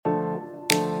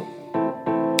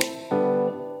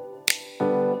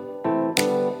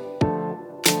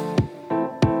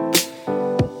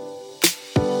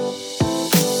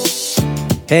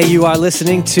Hey, you are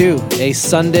listening to a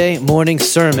Sunday morning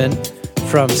sermon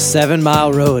from 7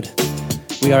 Mile Road.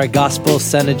 We are a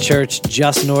gospel-centered church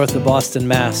just north of Boston,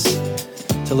 Mass.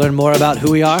 To learn more about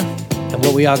who we are and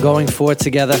what we are going for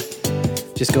together,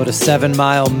 just go to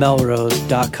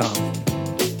 7milemelrose.com.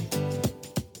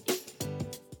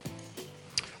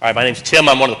 All right, my name's Tim.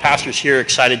 I'm one of the pastors here.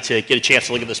 Excited to get a chance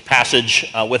to look at this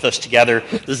passage with us together.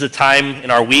 This is a time in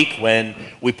our week when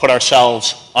we put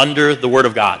ourselves under the Word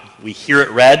of God. We hear it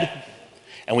read,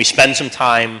 and we spend some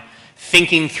time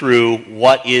thinking through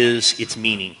what is its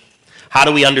meaning. How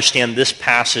do we understand this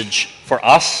passage for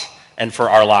us and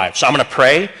for our lives? So I'm going to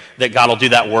pray that God will do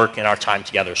that work in our time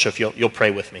together. So if you'll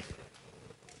pray with me.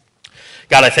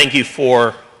 God, I thank you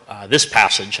for this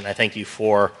passage, and I thank you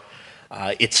for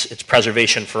its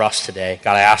preservation for us today.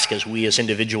 God, I ask as we as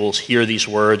individuals hear these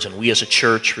words and we as a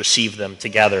church receive them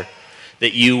together,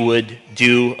 that you would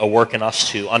do a work in us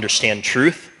to understand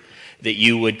truth, that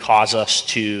you would cause us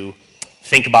to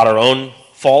think about our own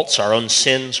faults, our own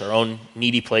sins, our own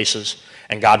needy places,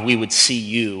 and God, we would see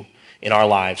you in our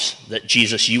lives, that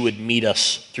Jesus, you would meet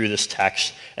us through this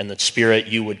text, and that Spirit,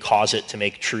 you would cause it to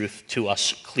make truth to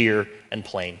us clear and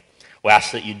plain. We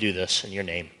ask that you do this in your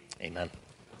name. Amen.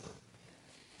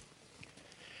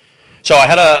 So I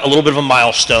had a little bit of a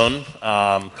milestone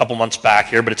a couple months back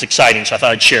here, but it's exciting, so I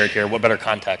thought I'd share it here. What better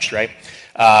context, right?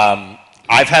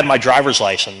 I've had my driver's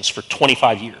license for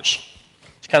 25 years.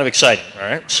 It's kind of exciting, all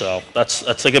right? So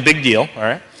that's like a big deal, all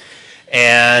right?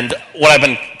 And what I've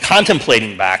been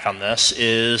contemplating back on this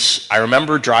is I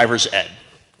remember driver's ed.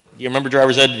 Do you remember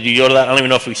driver's ed? Did you go to that? I don't even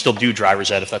know if we still do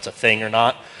driver's ed, if that's a thing or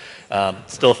not.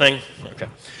 Still a thing? Okay.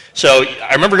 So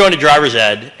I remember going to driver's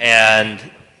ed, and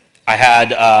I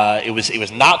had, it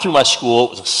was not through my school, it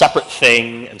was a separate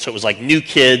thing, and so it was like new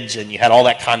kids, and you had all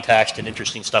that context and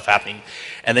interesting stuff happening.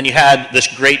 And then you had this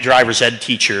great driver's ed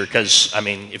teacher, because, I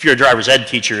mean, if you're a driver's ed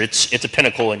teacher, it's a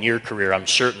pinnacle in your career, I'm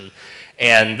certain.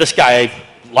 And this guy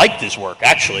liked his work,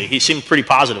 actually. He seemed pretty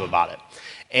positive about it.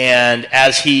 And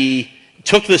as he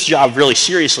took this job really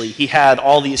seriously, he had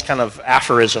all these kind of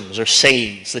aphorisms or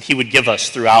sayings that he would give us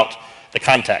throughout the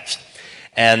context.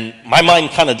 And my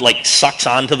mind kind of like sucks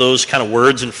onto those kind of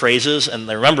words and phrases,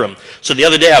 and I remember them. So the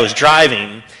other day I was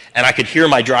driving, and I could hear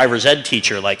my driver's ed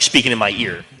teacher like speaking in my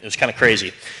ear. It was kind of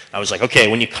crazy. I was like, okay,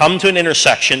 when you come to an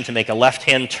intersection to make a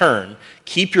left-hand turn,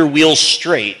 keep your wheels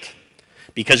straight,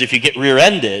 because if you get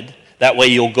rear-ended, that way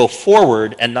you'll go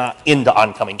forward and not into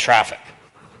oncoming traffic.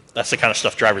 That's the kind of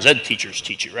stuff driver's ed teachers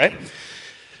teach you, right?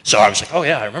 So I was like, oh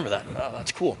yeah, I remember that. Oh,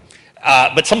 that's cool.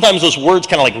 But sometimes those words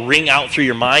kind of like ring out through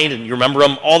your mind, and you remember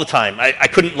them all the time. I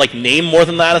couldn't like name more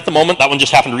than that at the moment. That one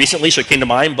just happened recently, so it came to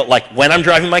mind. But like when I'm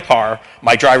driving my car,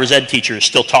 my driver's ed teacher is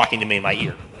still talking to me in my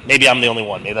ear. Maybe I'm the only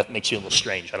one. Maybe that makes you a little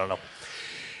strange. I don't know.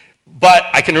 But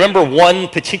I can remember one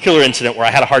particular incident where I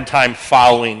had a hard time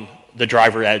following the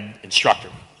driver ed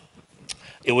instructor.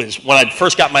 It was when I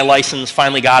first got my license,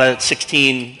 finally got it at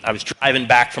 16. I was driving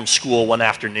back from school one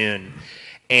afternoon.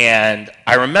 And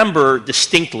I remember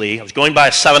distinctly, I was going by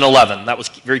a 7-Eleven. That was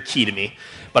very key to me.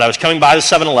 But I was coming by the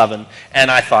 7-Eleven,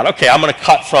 and I thought, okay, I'm going to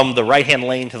cut from the right-hand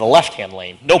lane to the left-hand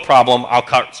lane. No problem. I'll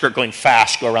start going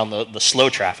fast, go around the slow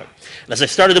traffic. And as I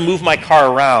started to move my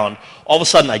car around, all of a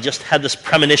sudden I just had this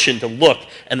premonition to look,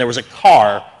 and there was a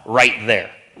car right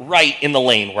there, right in the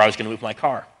lane where I was going to move my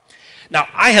car. Now,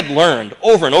 I had learned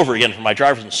over and over again from my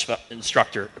driver's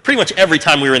instructor, pretty much every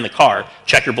time we were in the car,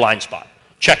 check your blind spot,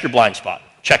 check your blind spot.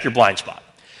 Check your blind spot.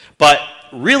 But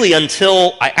really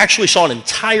until I actually saw an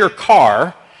entire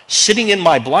car sitting in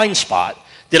my blind spot,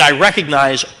 did I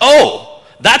recognize, oh,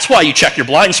 that's why you check your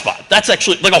blind spot. That's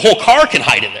actually, like a whole car can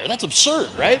hide in there. That's absurd,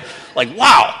 right? Like,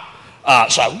 wow.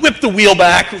 So I whipped the wheel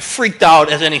back, freaked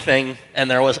out as anything,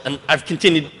 and I've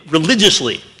continued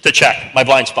religiously to check my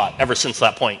blind spot ever since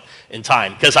that point in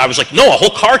time. Because I was like, no, a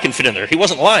whole car can fit in there. He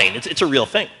wasn't lying. It's a real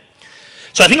thing.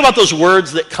 So I think about those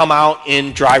words that come out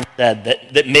in driver's ed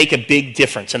that make a big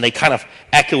difference, and they kind of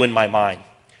echo in my mind.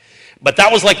 But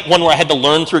that was like one where I had to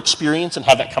learn through experience and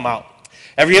have that come out.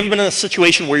 Have you ever been in a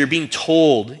situation where you're being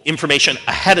told information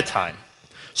ahead of time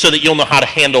so that you'll know how to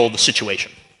handle the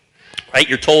situation? Right?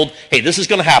 You're told, hey, this is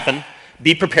going to happen.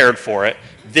 Be prepared for it.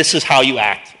 This is how you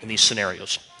act in these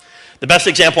scenarios. The best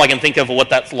example I can think of what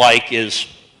that's like is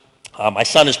my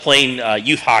son is playing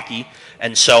youth hockey.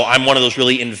 And so I'm one of those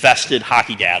really invested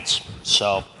hockey dads.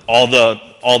 So all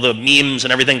the memes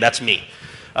and everything, that's me.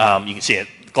 You can see it.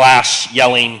 Glass,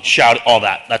 yelling, shout, all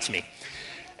that. That's me.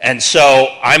 And so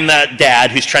I'm that dad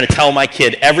who's trying to tell my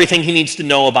kid everything he needs to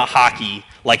know about hockey,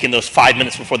 like in those 5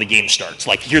 minutes before the game starts.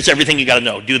 Like, here's everything you got to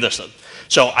know. Do this.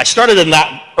 So I started in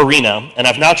that arena, and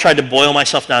I've now tried to boil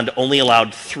myself down to only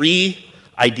allowed 3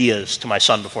 ideas to my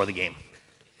son before the game.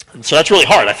 And so that's really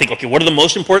hard. I think, okay, what are the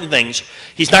most important things?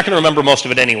 He's not going to remember most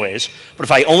of it anyways, but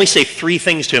if I only say 3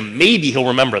 things to him, maybe he'll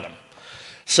remember them.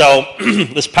 So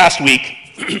this past week,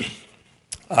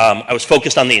 I was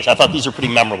focused on these. I thought these were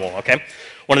pretty memorable, okay?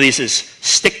 One of these is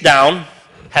stick down,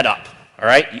 head up, all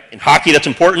right? In hockey, that's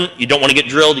important. You don't want to get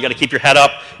drilled. You got to keep your head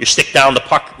up. Your stick down, the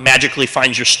puck magically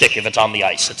finds your stick if it's on the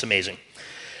ice. It's amazing.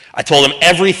 I told him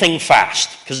everything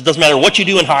fast, because it doesn't matter what you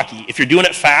do in hockey. If you're doing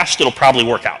it fast, it'll probably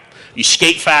work out. You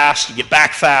skate fast, you get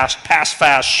back fast, pass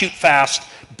fast, shoot fast,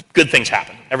 good things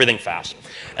happen, everything fast.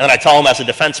 And then I tell them as a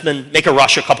defenseman, make a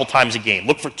rush a couple times a game.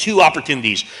 Look for 2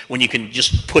 opportunities when you can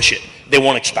just push it. They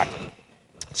won't expect it.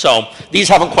 So these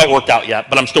haven't quite worked out yet,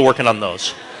 but I'm still working on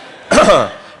those.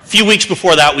 A few weeks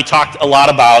before that, we talked a lot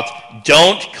about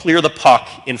don't clear the puck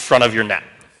in front of your net.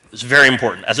 It's very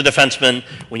important. As a defenseman,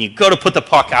 when you go to put the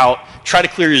puck out, try to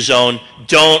clear your zone.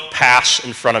 Don't pass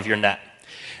in front of your net.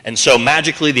 And so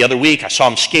magically the other week, I saw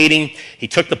him skating. He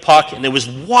took the puck, and it was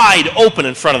wide open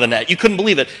in front of the net. You couldn't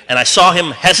believe it. And I saw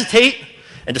him hesitate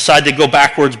and decide to go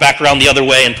backwards, back around the other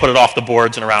way, and put it off the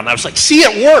boards and around. And I was like, see,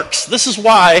 it works. This is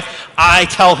why I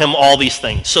tell him all these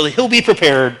things, so that he'll be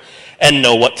prepared and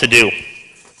know what to do.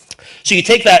 So you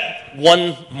take that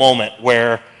one moment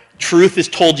where truth is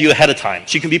told you ahead of time,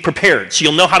 so you can be prepared, so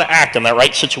you'll know how to act in that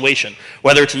right situation,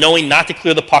 whether it's knowing not to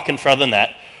clear the puck in front of the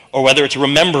net, or whether it's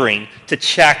remembering to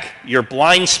check your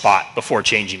blind spot before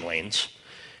changing lanes.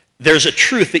 There's a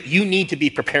truth that you need to be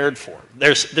prepared for.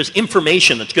 There's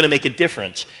information that's going to make a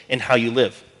difference in how you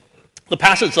live. The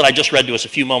passage that I just read to us a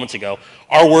few moments ago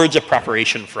are words of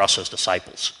preparation for us as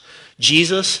disciples.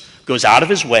 Jesus goes out of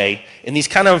his way in these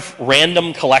kind of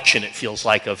random collection, it feels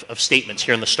like, of statements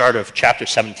here in the start of chapter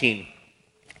 17.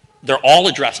 They're all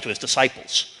addressed to his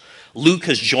disciples. Luke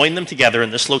has joined them together in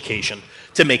this location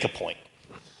to make a point,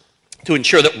 to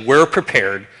ensure that we're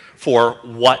prepared for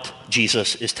what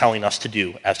Jesus is telling us to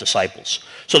do as disciples.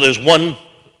 So there's one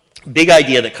big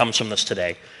idea that comes from this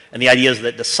today, and the idea is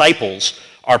that disciples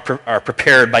are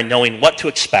prepared by knowing what to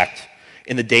expect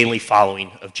in the daily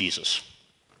following of Jesus.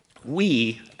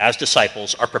 We, as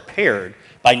disciples, are prepared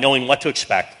by knowing what to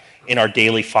expect in our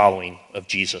daily following of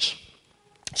Jesus.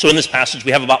 So in this passage,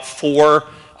 we have about 4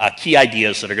 key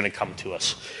ideas that are going to come to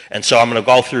us. And so I'm going to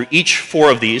go through each 4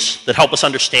 of these that help us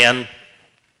understand,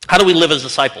 how do we live as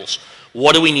disciples?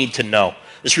 What do we need to know?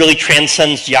 This really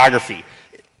transcends geography.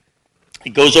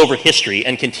 It goes over history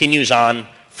and continues on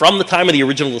from the time of the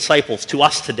original disciples to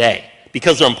us today,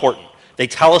 because they're important. They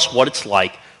tell us what it's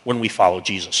like when we follow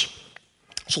Jesus.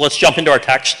 So let's jump into our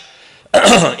text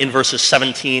in chapter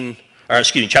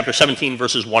 17,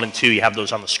 verses 1 and 2. You have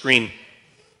those on the screen.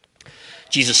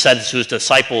 Jesus said to his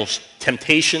disciples,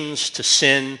 temptations to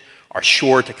sin are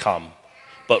sure to come,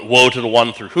 but woe to the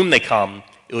one through whom they come.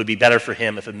 It would be better for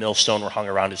him if a millstone were hung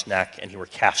around his neck and he were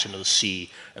cast into the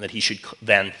sea, and that he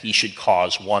should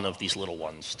cause one of these little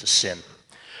ones to sin.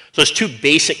 So there's 2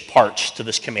 basic parts to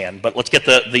this command, but let's get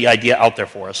the idea out there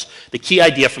for us. The key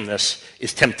idea from this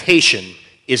is temptation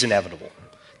is inevitable.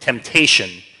 Temptation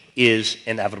is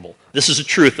inevitable. This is a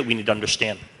truth that we need to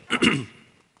understand.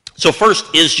 So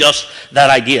first is just that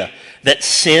idea that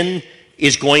sin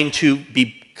is going to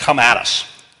come at us.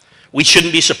 We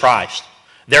shouldn't be surprised.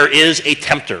 There is a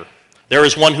tempter. There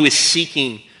is one who is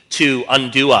seeking to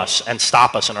undo us and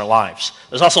stop us in our lives.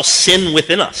 There's also sin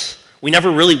within us. We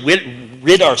never really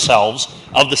rid ourselves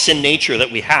of the sin nature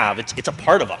that we have. It's a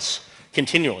part of us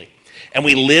continually. And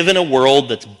we live in a world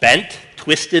that's bent,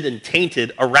 twisted, and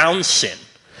tainted around sin.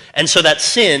 And so that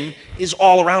sin is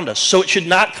all around us. So it should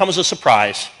not come as a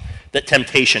surprise that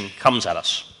temptation comes at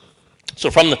us.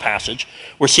 So from the passage,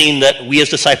 we're seeing that we as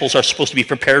disciples are supposed to be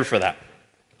prepared for that.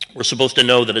 We're supposed to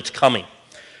know that it's coming.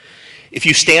 If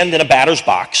you stand in a batter's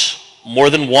box, more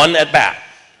than one at bat,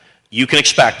 you can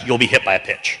expect you'll be hit by a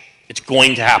pitch. It's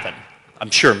going to happen.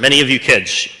 I'm sure many of you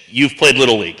kids, you've played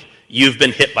Little League. You've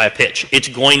been hit by a pitch. It's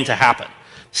going to happen.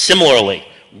 Similarly,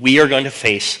 we are going to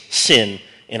face sin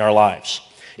in our lives.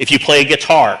 If you play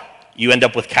guitar, you end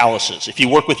up with calluses. If you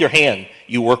work with your hand,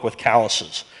 you work with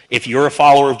calluses. If you're a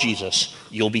follower of Jesus,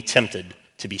 you'll be tempted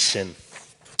to sin.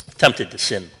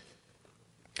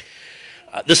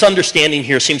 This understanding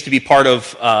here seems to be part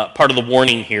of the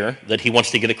warning here that he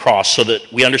wants to get across, so that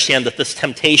we understand that this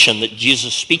temptation that Jesus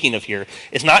is speaking of here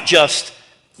is not just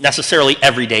necessarily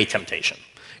everyday temptation.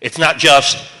 It's not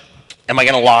just, am I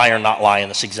going to lie or not lie in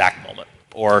this exact moment?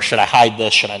 Or should I hide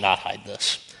this? Should I not hide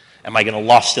this? Am I going to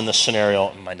lust in this scenario?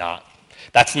 Am I not?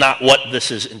 That's not what this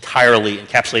is entirely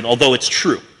encapsulating, although it's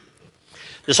true.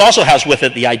 This also has with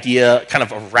it the idea, kind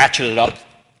of a ratcheted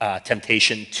up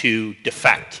temptation to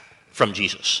defect from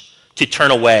Jesus, to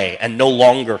turn away and no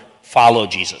longer follow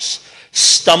Jesus,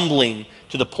 stumbling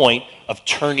to the point of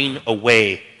turning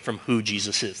away from who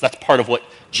Jesus is. That's part of what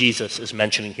Jesus is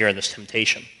mentioning here in this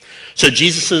temptation. So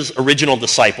Jesus' original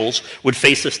disciples would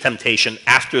face this temptation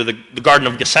after the Garden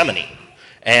of Gethsemane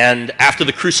and after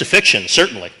the crucifixion,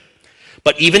 certainly.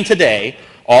 But even today,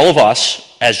 all of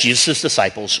us, as Jesus'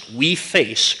 disciples, we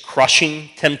face crushing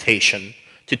temptation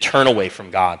to turn away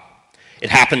from God. It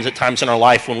happens at times in our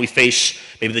life when we face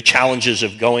maybe the challenges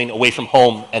of going away from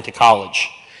home and to college.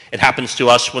 It happens to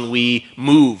us when we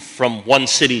move from one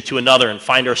city to another and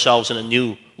find ourselves in a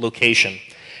new location.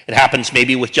 It happens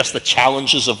maybe with just the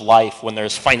challenges of life when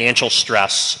there's financial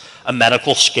stress, a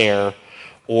medical scare,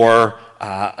 or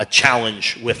a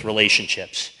challenge with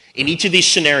relationships. In each of these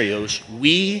scenarios,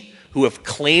 we who have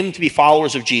claimed to be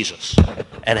followers of Jesus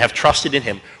and have trusted in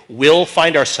him will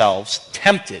find ourselves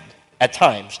tempted at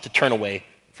times to turn away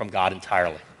from God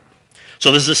entirely.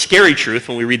 So this is a scary truth.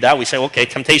 When we read that, we say, okay,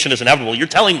 temptation is inevitable. You're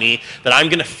telling me that I'm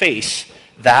going to face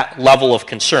that level of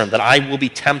concern, that I will be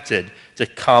tempted to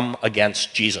come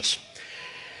against Jesus.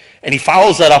 And he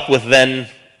follows that up with then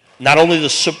not only the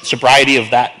sobriety of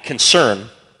that concern,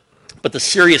 but the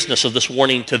seriousness of this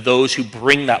warning to those who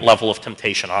bring that level of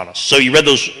temptation on us. So you read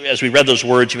those, as we read those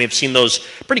words, you may have seen those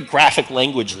pretty graphic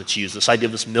language that's used, this idea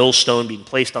of this millstone being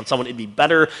placed on someone. It'd be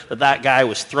better that that guy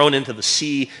was thrown into the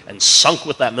sea and sunk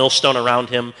with that millstone around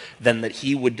him than that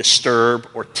he would disturb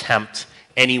or tempt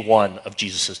any one of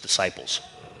Jesus' disciples.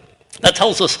 That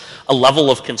tells us a level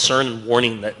of concern and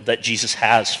warning that Jesus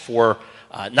has for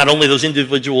not only those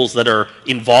individuals that are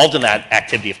involved in that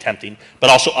activity of tempting,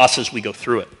 but also us as we go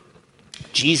through it.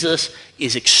 Jesus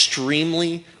is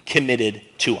extremely committed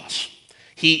to us.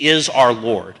 He is our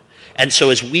Lord. And so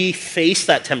as we face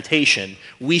that temptation,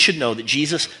 we should know that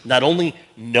Jesus not only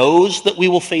knows that we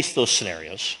will face those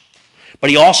scenarios, but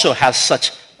he also has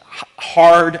such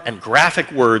hard and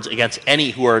graphic words against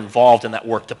any who are involved in that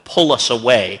work to pull us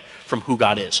away from who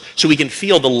God is. So we can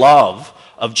feel the love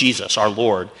of Jesus, our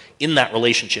Lord, in that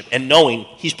relationship and knowing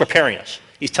he's preparing us.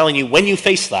 He's telling you, when you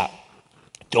face that,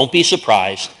 don't be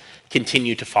surprised.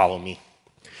 Continue to follow me.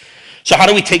 So how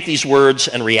do we take these words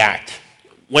and react?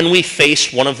 When we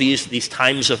face one of these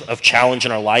times of challenge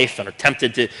in our life and are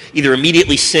tempted to either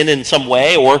immediately sin in some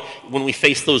way, or when we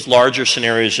face those larger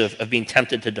scenarios of being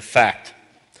tempted to defect,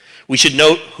 we should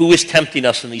note who is tempting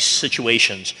us in these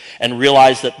situations and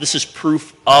realize that this is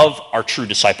proof of our true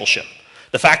discipleship.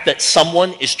 The fact that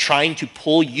someone is trying to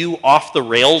pull you off the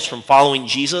rails from following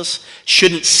Jesus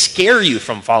shouldn't scare you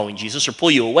from following Jesus or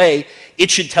pull you away.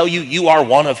 It should tell you you are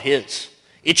one of his.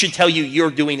 It should tell you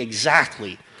you're doing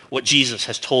exactly what Jesus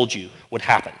has told you would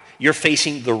happen. You're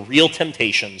facing the real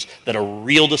temptations that a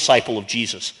real disciple of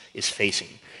Jesus is facing.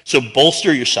 So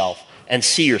bolster yourself and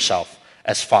see yourself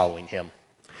as following him.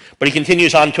 But he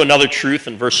continues on to another truth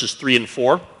in verses 3 and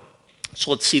 4.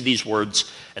 So let's see these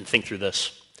words and think through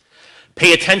this.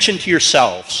 Pay attention to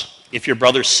yourselves. If your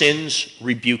brother sins,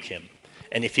 rebuke him.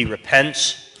 And if he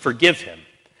repents, forgive him.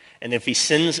 And if he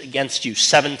sins against you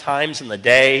 7 times in the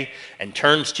day and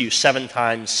turns to you 7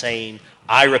 times saying,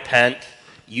 I repent,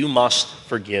 you must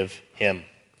forgive him.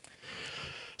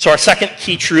 So our second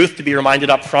key truth to be reminded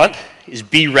up front is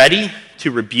be ready to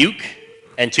rebuke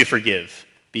and to forgive.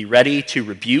 Be ready to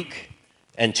rebuke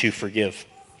and to forgive.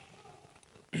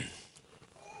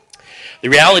 The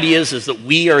reality is that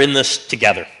we are in this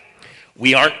together.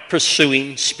 We aren't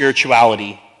pursuing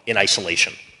spirituality in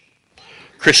isolation.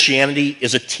 Christianity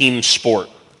is a team sport,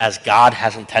 as God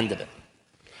has intended it.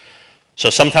 So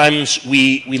sometimes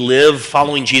we live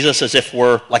following Jesus as if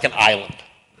we're like an island.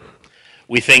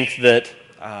 We think that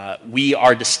we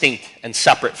are distinct and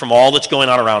separate from all that's going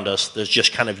on around us. There's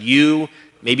just kind of you,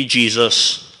 maybe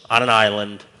Jesus, on an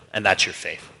island, and that's your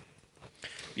faith.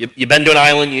 You've been to an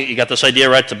island, you got this idea,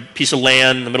 right? It's a piece of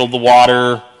land in the middle of the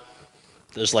water.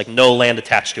 There's like no land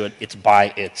attached to it. It's by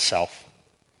itself.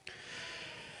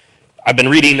 I've been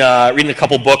reading a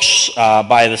couple books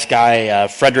by this guy,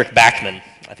 Fredrik Backman.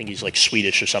 I think he's like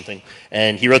Swedish or something.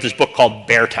 And he wrote this book called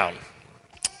Beartown.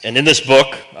 And in this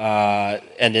book,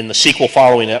 and in the sequel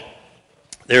following it,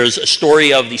 there's a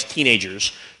story of these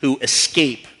teenagers who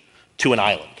escape to an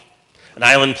island. An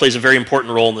island plays a very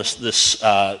important role in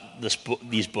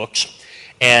these books.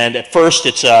 And at first,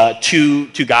 it's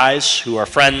two guys who are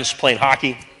friends playing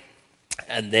hockey,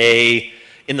 and they,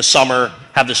 in the summer,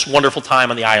 have this wonderful time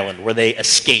on the island where they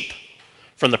escape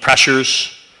from the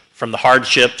pressures, from the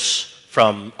hardships,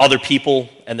 from other people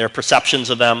and their perceptions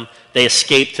of them. They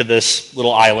escape to this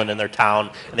little island in their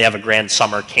town, and they have a grand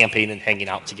summer camping and hanging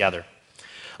out together.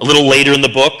 A little later in the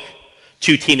book,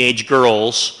 2 teenage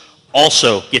girls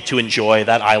also get to enjoy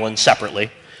that island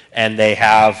separately, and they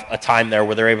have a time there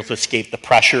where they're able to escape the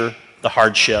pressure, the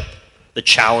hardship, the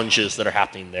challenges that are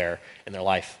happening there in their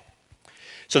life.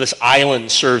 So this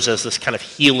island serves as this kind of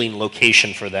healing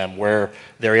location for them where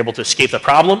they're able to escape the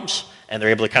problems and they're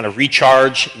able to kind of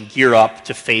recharge and gear up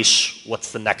to face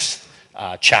what's the next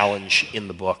challenge in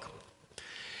the book.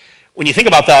 When you think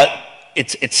about that,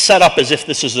 it's set up as if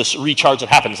this is this recharge that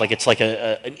happens. Like it's like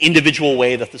an individual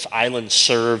way that this island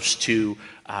serves to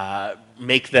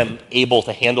make them able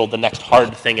to handle the next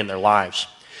hard thing in their lives.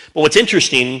 But what's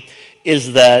interesting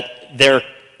is that they're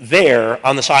there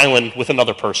on this island with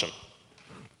another person.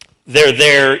 They're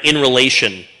there in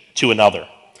relation to another.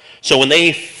 So when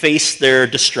they face their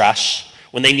distress,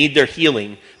 when they need their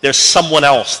healing, there's someone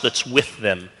else that's with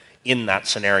them in that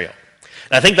scenario.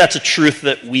 And I think that's a truth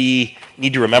that we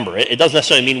need to remember. It doesn't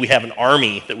necessarily mean we have an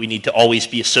army that we need to always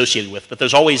be associated with, but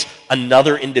there's always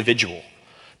another individual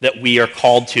that we are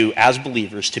called to as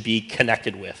believers to be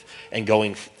connected with and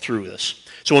going through this.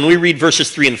 So when we read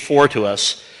verses 3 and 4 to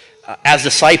us, as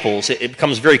disciples, it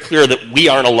becomes very clear that we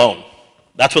aren't alone.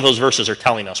 That's what those verses are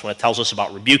telling us when it tells us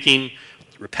about rebuking,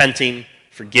 repenting,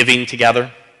 forgiving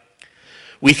together.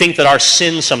 We think that our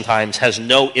sin sometimes has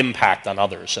no impact on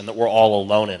others and that we're all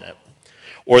alone in it.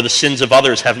 Or the sins of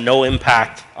others have no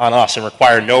impact on us and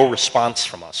require no response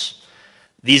from us.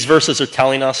 These verses are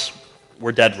telling us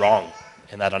we're dead wrong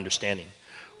in that understanding.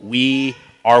 We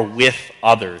are with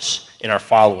others in our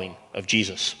following of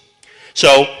Jesus.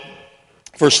 So,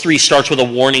 verse 3 starts with a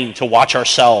warning to watch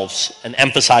ourselves and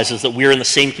emphasizes that we're in the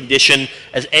same condition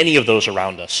as any of those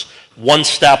around us. One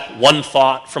step, one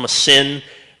thought from a sin,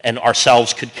 and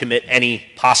ourselves could commit any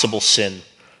possible sin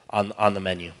on the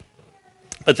menu.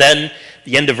 But then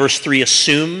the end of verse 3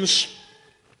 assumes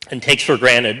and takes for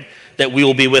granted that we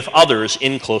will be with others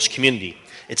in close community.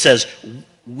 It says,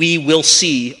 we will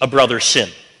see a brother sin.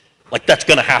 Like that's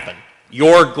going to happen.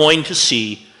 You're going to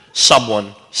see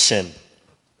someone sin.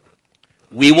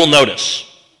 We will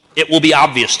notice. It will be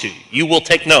obvious to you. You will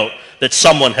take note that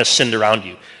someone has sinned around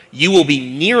you. You will be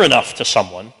near enough to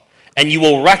someone, and you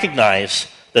will recognize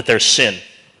that there's sin.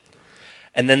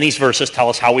 And then these verses tell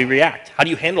us how we react. How do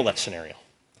you handle that scenario?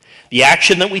 The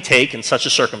action that we take in such a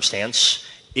circumstance,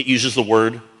 it uses the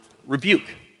word rebuke.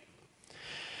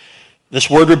 This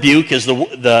word rebuke is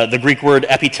the Greek word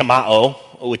epitimao,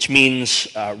 which means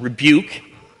rebuke.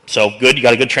 So good, you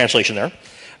got a good translation there.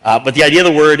 But the idea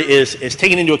of the word is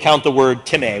taking into account the word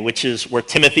time, which is where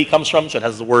Timothy comes from, so it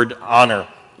has the word honor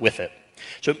with it.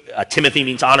 So Timothy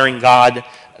means honoring God.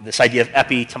 This idea of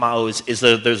epitimao is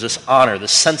there's this honor,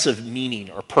 this sense of meaning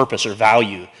or purpose or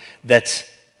value that's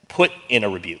put in a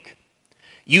rebuke.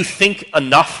 You think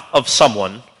enough of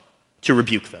someone to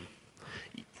rebuke them.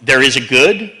 There is a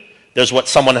good, there's what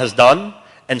someone has done,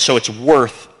 and so it's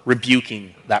worth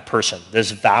rebuking that person.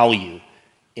 There's value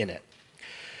in it.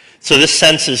 So this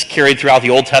sense is carried throughout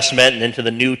the Old Testament and into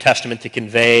the New Testament to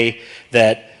convey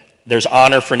that there's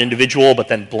honor for an individual, but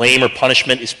then blame or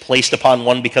punishment is placed upon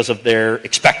one because of their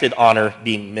expected honor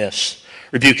being missed.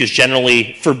 Rebuke is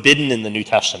generally forbidden in the New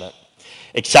Testament,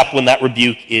 except when that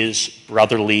rebuke is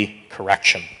brotherly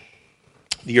correction.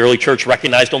 The early church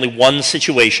recognized only one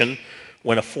situation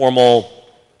when a formal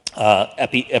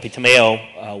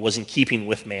epitimao was in keeping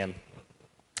with man.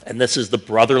 And this is the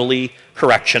brotherly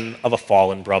correction of a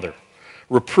fallen brother.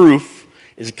 Reproof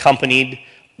is accompanied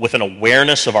with an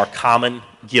awareness of our common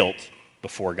guilt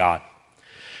before God.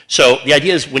 So the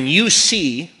idea is when you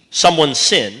see someone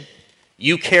sin,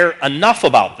 you care enough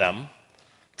about them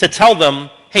to tell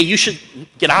them, hey, you should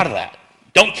get out of that.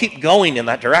 Don't keep going in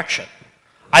that direction.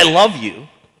 I love you.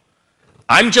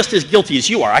 I'm just as guilty as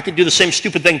you are. I could do the same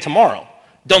stupid thing tomorrow.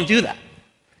 Don't do that.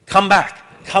 Come back.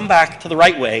 Come back to the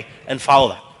right way and follow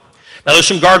that. Now, there's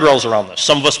some guardrails around this.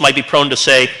 Some of us might be prone to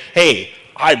say, hey,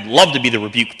 I'd love to be the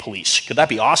rebuke police. Could that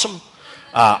be awesome?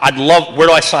 Where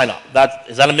do I sign up?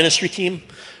 Is that a ministry team?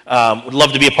 Would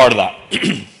love to be a part of that.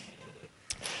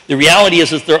 The reality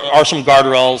is that there are some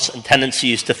guardrails and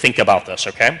tendencies to think about this,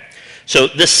 okay? So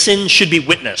this sin should be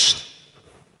witnessed,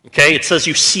 okay? It says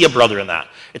you see a brother in that.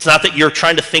 It's not that you're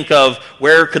trying to think of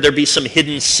where could there be some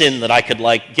hidden sin that I could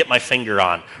get my finger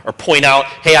on or point out,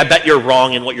 hey, I bet you're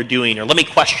wrong in what you're doing, or let me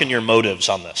question your motives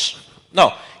on this.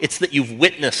 No, it's that you've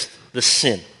witnessed the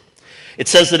sin. It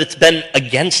says that it's been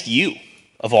against you,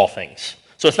 of all things.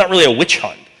 So it's not really a witch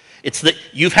hunt. It's that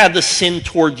you've had the sin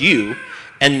toward you,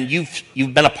 and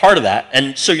you've been a part of that.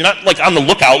 And so you're not on the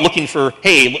lookout looking for,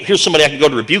 hey, here's somebody I can go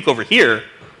to rebuke over here.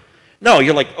 No,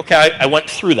 you're like, okay, I went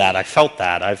through that. I felt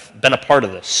that. I've been a part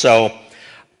of this. So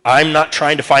I'm not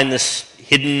trying to find this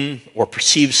hidden or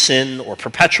perceived sin or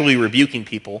perpetually rebuking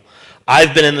people.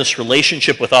 I've been in this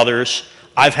relationship with others.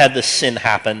 I've had this sin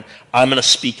happen. I'm going to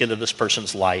speak into this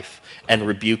person's life and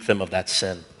rebuke them of that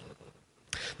sin.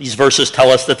 These verses tell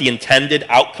us that the intended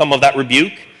outcome of that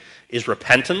rebuke is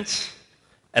repentance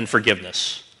and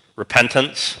forgiveness.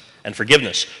 Repentance and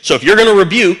forgiveness. So if you're going to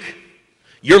rebuke,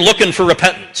 you're looking for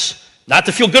repentance. Not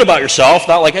to feel good about yourself,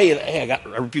 not like, hey, I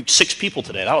rebuked 6 people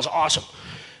today. That was awesome.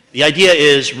 The idea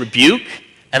is rebuke,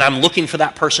 and I'm looking for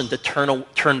that person to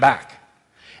turn back.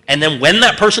 And then when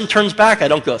that person turns back, I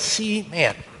don't go, see,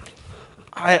 man,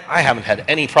 I haven't had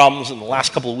any problems in the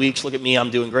last couple of weeks. Look at me,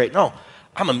 I'm doing great. No,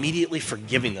 I'm immediately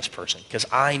forgiving this person because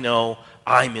I know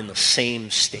I'm in the same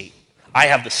state. I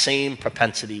have the same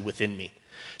propensity within me.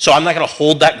 So I'm not going to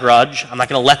hold that grudge. I'm not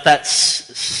going to let that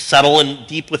settle in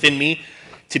deep within me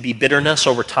to be bitterness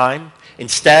over time.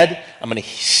 Instead, I'm going to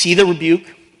see the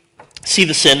rebuke, see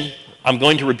the sin. I'm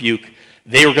going to rebuke.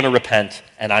 They are going to repent,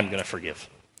 and I'm going to forgive.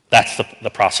 That's the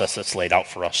process that's laid out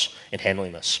for us in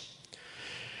handling this.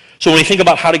 So when we think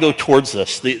about how to go towards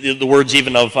this, the words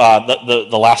even of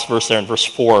the last verse there in verse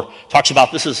 4 talks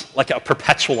about this is like a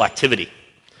perpetual activity.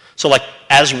 So like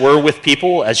as we're with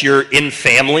people, as you're in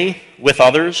family with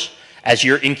others, as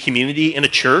you're in community in a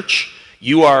church,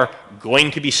 you are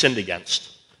going to be sinned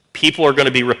against. People are going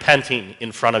to be repenting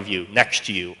in front of you, next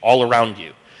to you, all around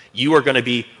you. You are going to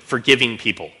be forgiving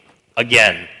people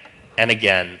again and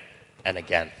again and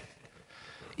again.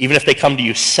 Even if they come to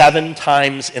you 7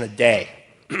 times in a day,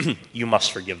 you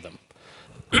must forgive them.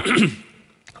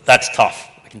 That's tough.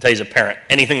 I can tell you as a parent,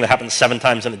 anything that happens 7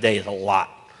 times in a day is a lot.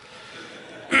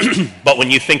 But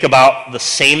when you think about the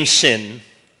same sin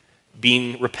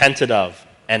being repented of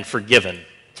and forgiven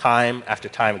time after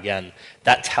time again,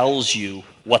 that tells you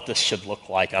what this should look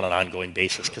like on an ongoing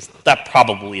basis, because that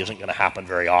probably isn't going to happen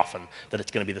very often, that it's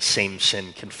going to be the same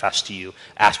sin confessed to you,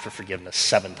 asked for forgiveness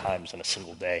 7 times in a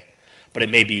single day. But it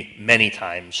may be many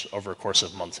times over a course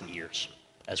of months and years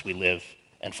as we live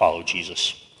and follow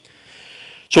Jesus.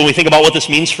 So when we think about what this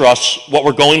means for us, what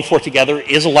we're going for together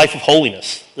is a life of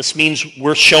holiness. This means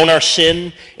we're shown our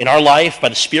sin in our life by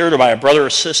the Spirit or by a brother or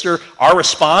sister. Our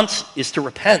response is to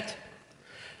repent.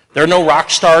 There are no rock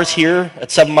stars here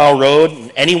at 7 Mile Road,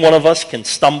 and any one of us can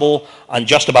stumble on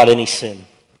just about any sin.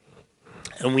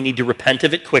 And we need to repent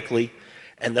of it quickly,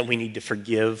 and then we need to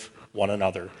forgive one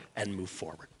another and move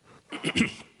forward.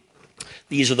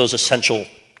 These are those essential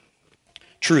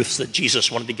truths that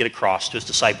Jesus wanted to get across to his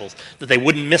disciples, that they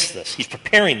wouldn't miss this. He's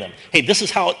preparing them. Hey, this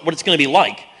is what it's going to be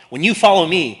like. When you follow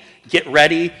me, get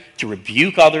ready to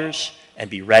rebuke others and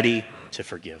be ready to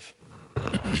forgive.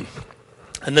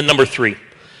 And then number 3,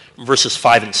 verses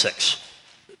 5 and 6.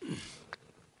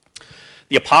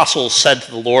 The apostles said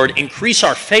to the Lord, increase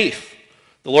our faith.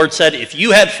 The Lord said, if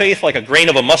you had faith like a grain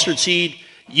of a mustard seed,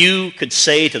 you could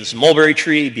say to this mulberry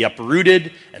tree, be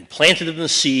uprooted and planted in the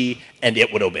sea, and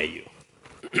it would obey you.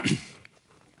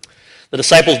 The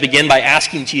disciples begin by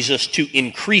asking Jesus to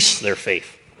increase their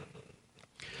faith.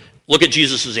 Look at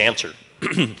Jesus' answer.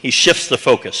 He shifts the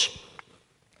focus.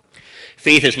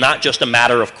 Faith is not just a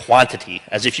matter of quantity,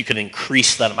 as if you could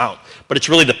increase that amount, but it's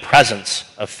really the presence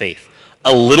of faith.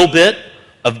 A little bit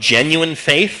of genuine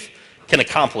faith can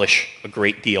accomplish a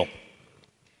great deal.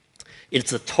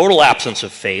 It's the total absence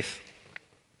of faith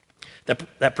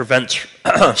that prevents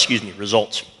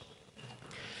results.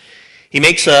 He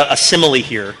makes a simile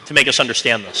here to make us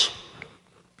understand this.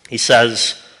 He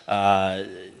says,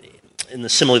 in the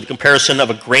simile, the comparison of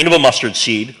a grain of a mustard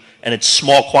seed and its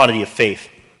small quantity of faith.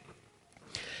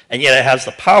 And yet it has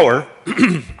the power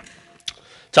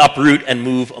to uproot and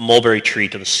move a mulberry tree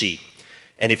to the sea.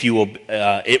 And if you will,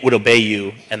 it would obey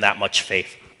you and that much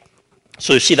faith.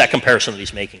 So you see that comparison that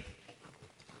he's making.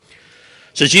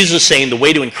 So Jesus is saying the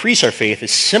way to increase our faith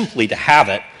is simply to have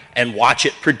it and watch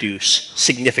it produce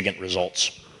significant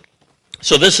results.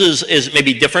 So this is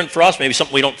maybe different for us, maybe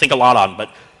something we don't think a lot on,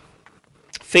 but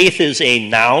faith is a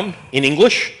noun in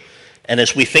English, and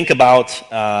as we think about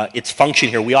its function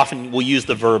here, we often will use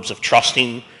the verbs of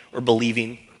trusting or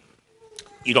believing.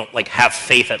 You don't like have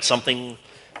faith at something,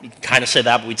 you can kind of say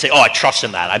that, but we'd say, oh, I trust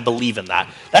in that, I believe in that.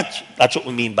 That's what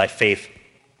we mean by faith.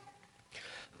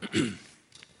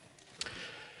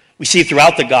 We see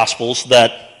throughout the Gospels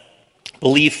that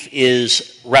belief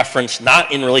is referenced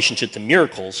not in relationship to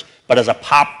miracles, but as a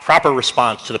proper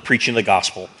response to the preaching of the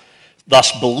gospel.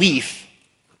 Thus, belief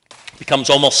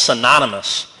becomes almost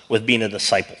synonymous with being a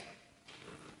disciple.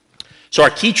 So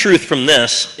our key truth from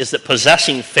this is that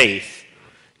possessing faith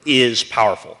is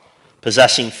powerful.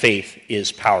 Possessing faith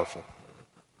is powerful.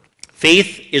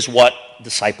 Faith is what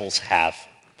disciples have.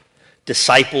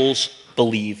 Disciples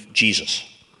believe Jesus.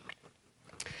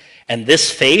 And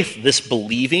this faith, this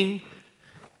believing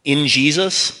in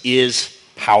Jesus is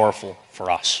powerful for for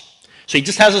us. So he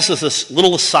just has us as this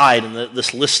little aside in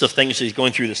this list of things that he's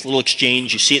going through, this little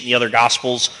exchange. You see it in the other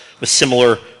Gospels with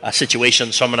similar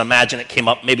situations. So I'm going to imagine it came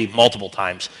up maybe multiple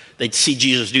times. They'd see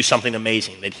Jesus do something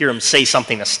amazing. They'd hear him say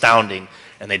something astounding,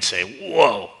 and they'd say,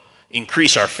 whoa,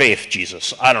 increase our faith,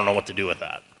 Jesus. I don't know what to do with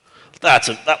that.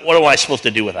 What am I supposed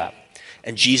to do with that?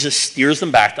 And Jesus steers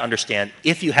them back to understand,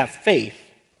 if you have faith,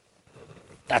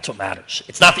 that's what matters.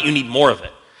 It's not that you need more of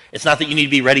it. It's not that you need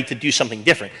to be ready to do something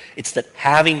different. It's that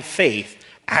having faith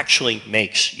actually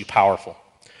makes you powerful.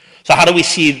 So how do we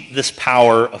see this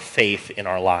power of faith in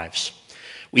our lives?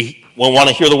 We will want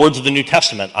to hear the words of the New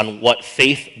Testament on what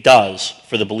faith does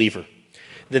for the believer.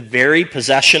 The very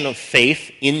possession of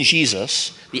faith in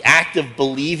Jesus, the act of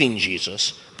believing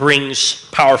Jesus, brings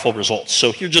powerful results.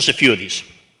 So here's just a few of these.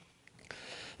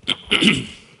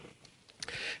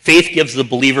 Faith gives the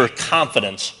believer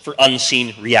confidence for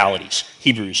unseen realities.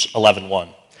 Hebrews 11:1.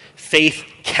 Faith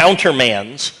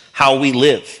countermands how we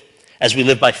live, as we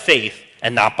live by faith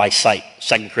and not by sight.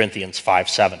 2 Corinthians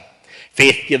 5:7.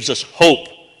 Faith gives us hope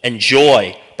and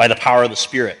joy by the power of the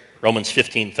Spirit. Romans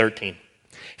 15:13.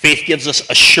 Faith gives us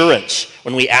assurance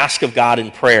when we ask of God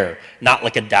in prayer, not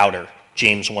like a doubter.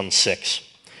 James 1:6.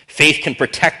 Faith can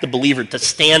protect the believer to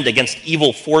stand against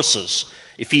evil forces.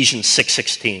 Ephesians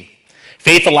 6:16.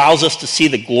 Faith allows us to see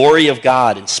the glory of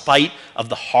God in spite of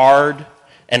the hard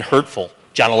and hurtful.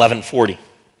 John 11:40.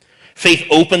 Faith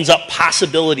opens up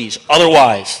possibilities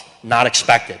otherwise not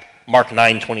expected. Mark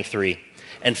 9:23.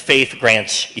 And faith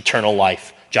grants eternal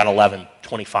life. John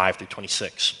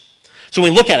 11:25-26. So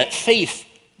when we look at it, faith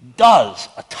does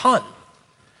a ton.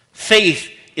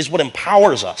 Faith is what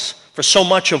empowers us for so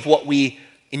much of what we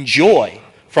enjoy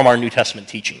from our New Testament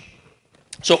teaching.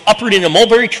 So uprooting a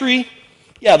mulberry tree,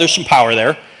 yeah, there's some power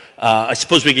there. I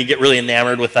suppose we could get really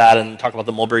enamored with that and talk about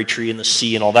the mulberry tree and the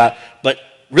sea and all that. But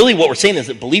really what we're saying is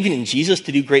that believing in Jesus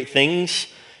to do great things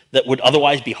that would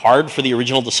otherwise be hard for the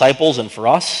original disciples and for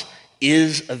us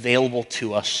is available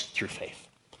to us through faith.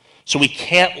 So we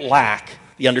can't lack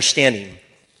the understanding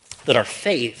that our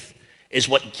faith is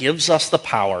what gives us the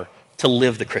power to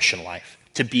live the Christian life,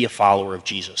 to be a follower of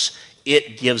Jesus.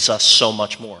 It gives us so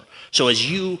much more. So as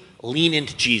you lean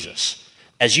into Jesus,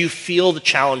 as you feel the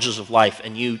challenges of life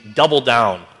and you double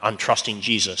down on trusting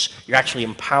Jesus, you're actually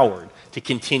empowered to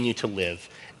continue to live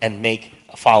and make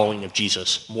a following of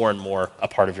Jesus more and more a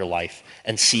part of your life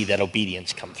and see that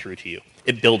obedience come through to you.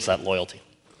 It builds that loyalty.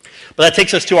 But that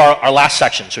takes us to our last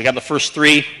section. So we got the first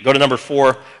three. Go to number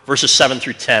 4, verses 7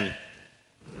 through 10.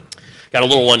 Got a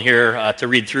little one here to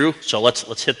read through, so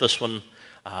let's hit this one.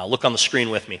 Look on the screen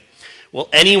with me. Will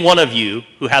any one of you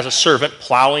who has a servant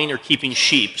plowing or keeping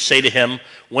sheep say to him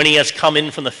when he has come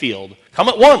in from the field, "Come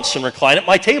at once and recline at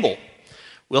my table"?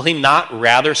 Will he not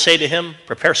rather say to him,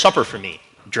 "Prepare supper for me,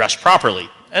 dress properly,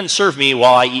 and serve me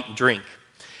while I eat and drink?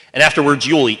 And afterwards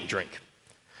you will eat and drink"?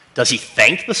 Does he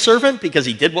thank the servant because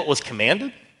he did what was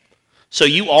commanded? So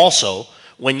you also,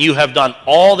 when you have done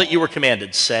all that you were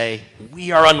commanded, say,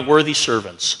 "We are unworthy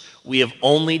servants. We have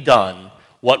only done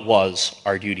what was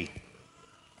our duty."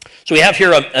 So we have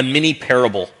here a mini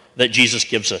parable that Jesus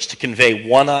gives us to convey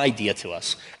one idea to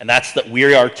us, and that's that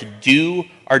we are to do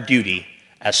our duty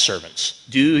as servants.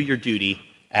 Do your duty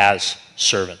as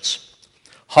servants.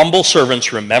 Humble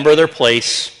servants remember their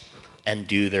place and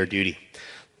do their duty.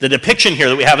 The depiction here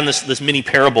that we have in this mini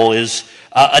parable is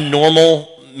a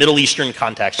normal Middle Eastern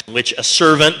context in which a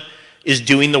servant is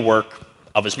doing the work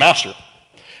of his master.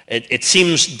 It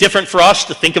seems different for us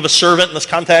to think of a servant in this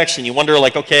context, and you wonder,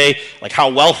 okay, how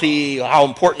wealthy, how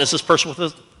important is this person with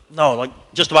this? No,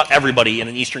 just about everybody in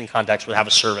an Eastern context would have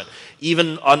a servant.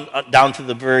 Even down to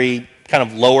the very kind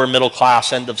of lower middle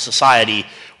class end of society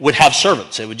would have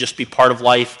servants. It would just be part of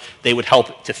life. They would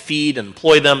help to feed and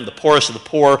employ them. The poorest of the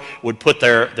poor would put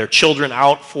their children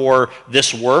out for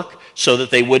this work so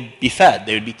that they would be fed.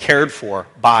 They would be cared for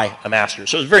by a master.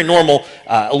 So it was very normal,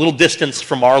 a little distance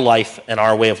from our life and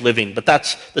our way of living, but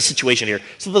that's the situation here.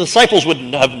 So the disciples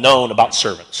wouldn't have known about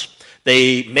servants.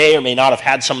 They may or may not have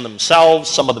had some themselves.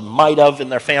 Some of them might have in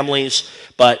their families.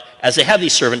 But as they have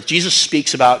these servants, Jesus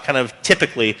speaks about kind of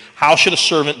typically how should a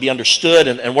servant be understood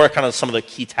and what are kind of some of the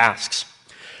key tasks.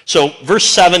 So verse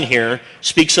 7 here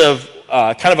speaks of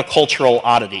kind of a cultural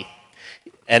oddity.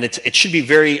 And it should be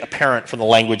very apparent from the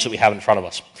language that we have in front of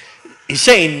us. He's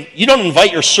saying, you don't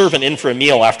invite your servant in for a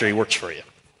meal after he works for you.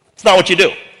 It's not what you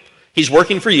do. He's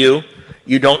working for you.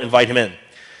 You don't invite him in.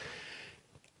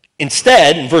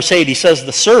 Instead, in verse 8, he says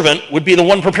the servant would be the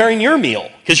one preparing your meal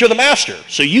because you're the master.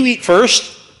 So you eat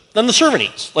first, then the servant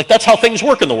eats. That's how things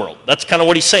work in the world. That's kind of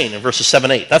what he's saying in verses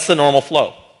 7 and 8. That's the normal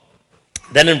flow.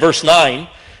 Then in verse 9,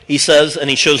 He says, and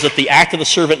he shows that the act of the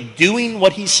servant doing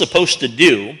what he's supposed to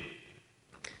do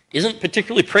isn't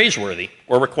particularly praiseworthy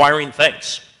or requiring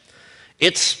thanks.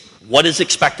 It's what is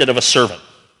expected of a servant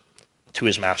to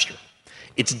his master.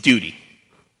 It's duty.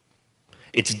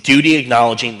 It's duty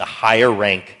acknowledging the higher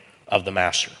rank of the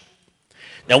master.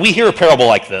 Now, we hear a parable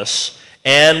like this,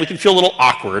 and we can feel a little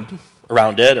awkward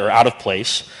around it or out of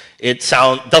place. It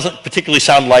doesn't particularly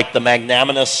sound like the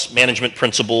magnanimous management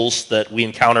principles that we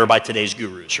encounter by today's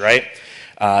gurus, right?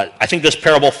 I think this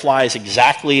parable flies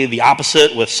exactly the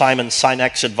opposite with Simon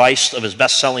Sinek's advice of his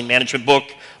best-selling management book,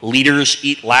 Leaders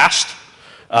Eat Last.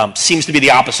 Seems to be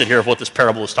the opposite here of what this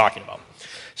parable is talking about.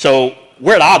 So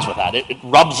we're at odds with that. It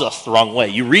rubs us the wrong way.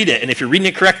 You read it, and if you're reading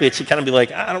it correctly, it's kind of be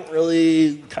like, I don't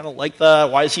really kind of like that.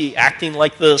 Why is he acting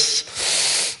like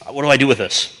this? What do I do with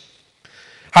this?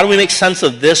 How do we make sense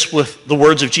of this with the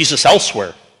words of Jesus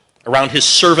elsewhere around his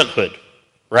servanthood,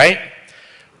 right?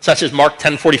 Such as Mark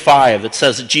 10:45 that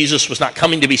says that Jesus was not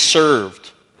coming to be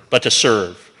served, but to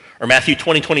serve. Or Matthew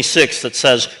 20:26 that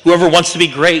says, whoever wants to be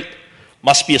great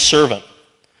must be a servant.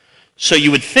 So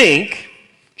you would think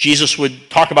Jesus would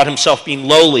talk about himself being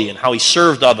lowly and how he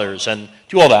served others and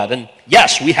do all that. And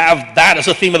yes, we have that as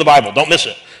a theme of the Bible. Don't miss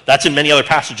it. That's in many other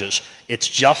passages. It's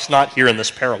just not here in this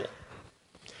parable.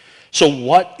 So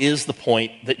what is the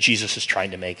point that Jesus is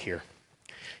trying to make here?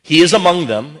 He is among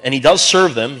them, and he does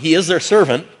serve them. He is their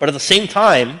servant, but at the same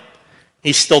time,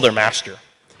 he's still their master.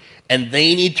 And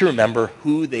they need to remember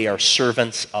who they are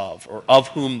servants of, or of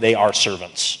whom they are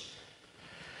servants.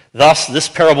 Thus, this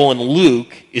parable in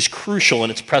Luke is crucial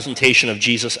in its presentation of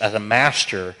Jesus as a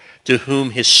master to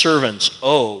whom his servants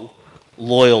owe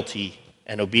loyalty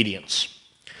and obedience.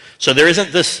 So there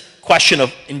isn't this question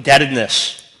of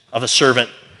indebtedness of a servant,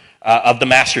 of the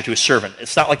master to a servant.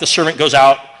 It's not like the servant goes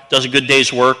out, does a good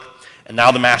day's work, and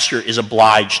now the master is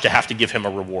obliged to have to give him a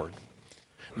reward.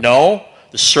 No,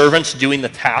 the servant's doing the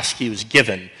task he was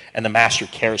given, and the master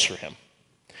cares for him.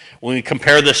 When we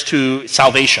compare this to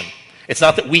salvation, it's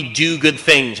not that we do good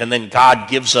things and then God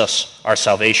gives us our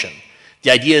salvation.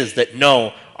 The idea is that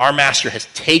no, our master has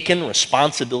taken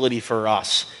responsibility for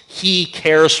us. He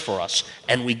cares for us,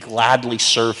 and we gladly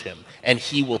serve him, and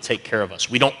he will take care of us.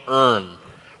 We don't earn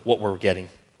what we're getting.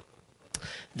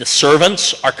 The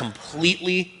servants are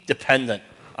completely dependent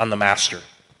on the master,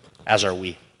 as are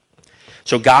we.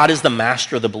 So God is the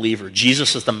master of the believer.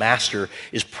 Jesus as the master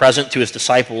is present to his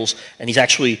disciples, and he's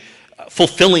actually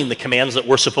fulfilling the commands that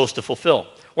we're supposed to fulfill.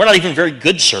 We're not even very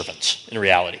good servants in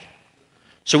reality.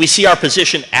 So we see our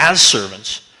position as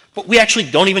servants, but we actually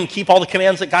don't even keep all the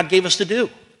commands that God gave us to do.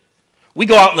 We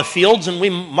go out in the fields and we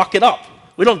muck it up.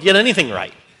 We don't get anything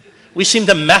right. We seem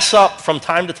to mess up from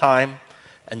time to time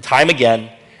and time again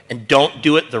and don't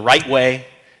do it the right way,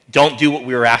 don't do what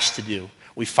we were asked to do.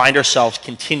 We find ourselves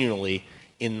continually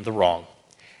in the wrong.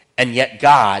 And yet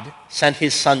God sent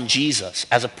his son Jesus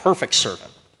as a perfect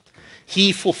servant.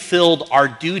 He fulfilled our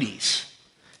duties.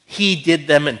 He did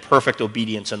them in perfect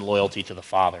obedience and loyalty to the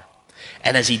Father.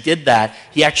 And as he did that,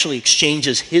 he actually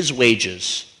exchanges his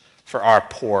wages for our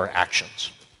poor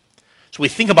actions. So we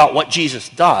think about what Jesus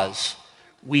does,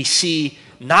 we see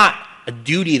not a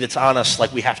duty that's on us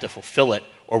like we have to fulfill it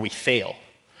or we fail.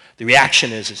 The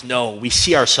reaction is no, we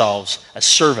see ourselves as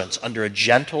servants under a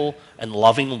gentle and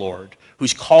loving Lord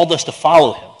who's called us to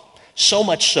follow him, so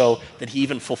much so that he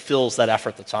even fulfills that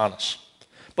effort that's on us.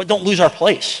 But don't lose our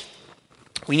place.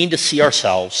 We need to see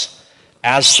ourselves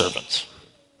as servants.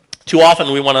 Too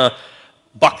often we want to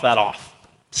buck that off,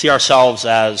 see ourselves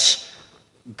as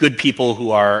good people who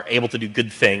are able to do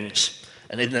good things.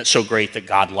 And isn't it so great that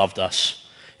God loved us?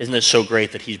 Isn't it so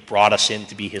great that he's brought us in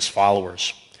to be his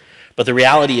followers? But the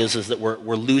reality is that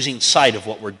we're losing sight of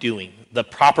what we're doing. The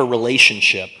proper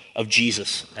relationship of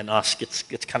Jesus and us gets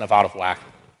kind of out of whack.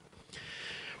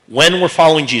 When we're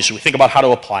following Jesus, we think about how to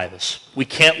apply this. We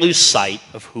can't lose sight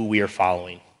of who we are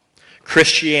following.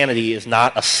 Christianity is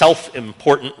not a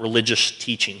self-important religious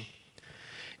teaching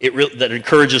that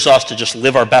encourages us to just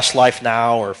live our best life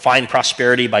now or find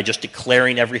prosperity by just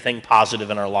declaring everything positive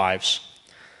in our lives.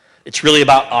 It's really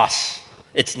about us.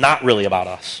 It's not really about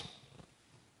us.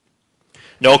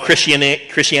 No,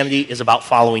 Christianity is about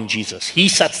following Jesus. He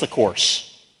sets the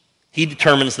course. He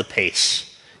determines the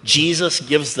pace. Jesus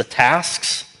gives the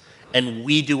tasks, and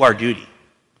we do our duty.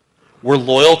 We're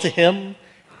loyal to him,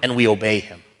 and we obey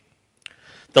him.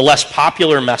 The less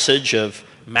popular message of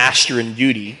master and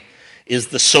duty is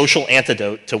the social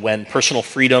antidote to when personal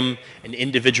freedom and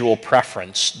individual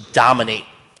preference dominate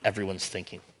everyone's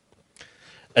thinking.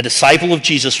 A disciple of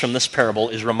Jesus from this parable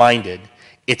is reminded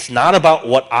it's not about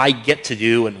what I get to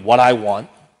do and what I want.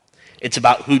 It's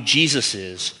about who Jesus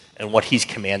is and what he's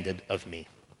commanded of me.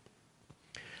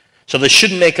 So this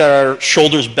shouldn't make our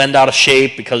shoulders bend out of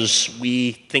shape because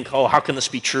we think, oh, how can this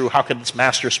be true? How can this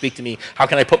master speak to me? How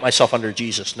can I put myself under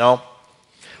Jesus? No.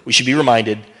 We should be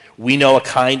reminded we know a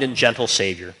kind and gentle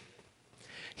Savior.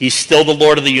 He's still the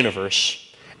Lord of the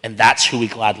universe, and that's who we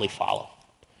gladly follow.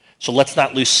 So let's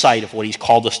not lose sight of what he's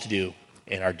called us to do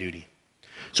in our duty.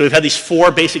 So we've had these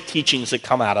 4 basic teachings that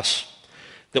come at us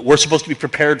that we're supposed to be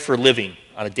prepared for living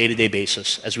on a day-to-day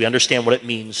basis as we understand what it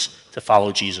means to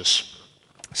follow Jesus.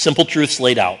 Simple truths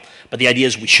laid out, but the idea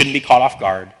is we shouldn't be caught off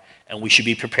guard, and we should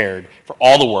be prepared for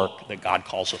all the work that God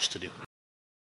calls us to do.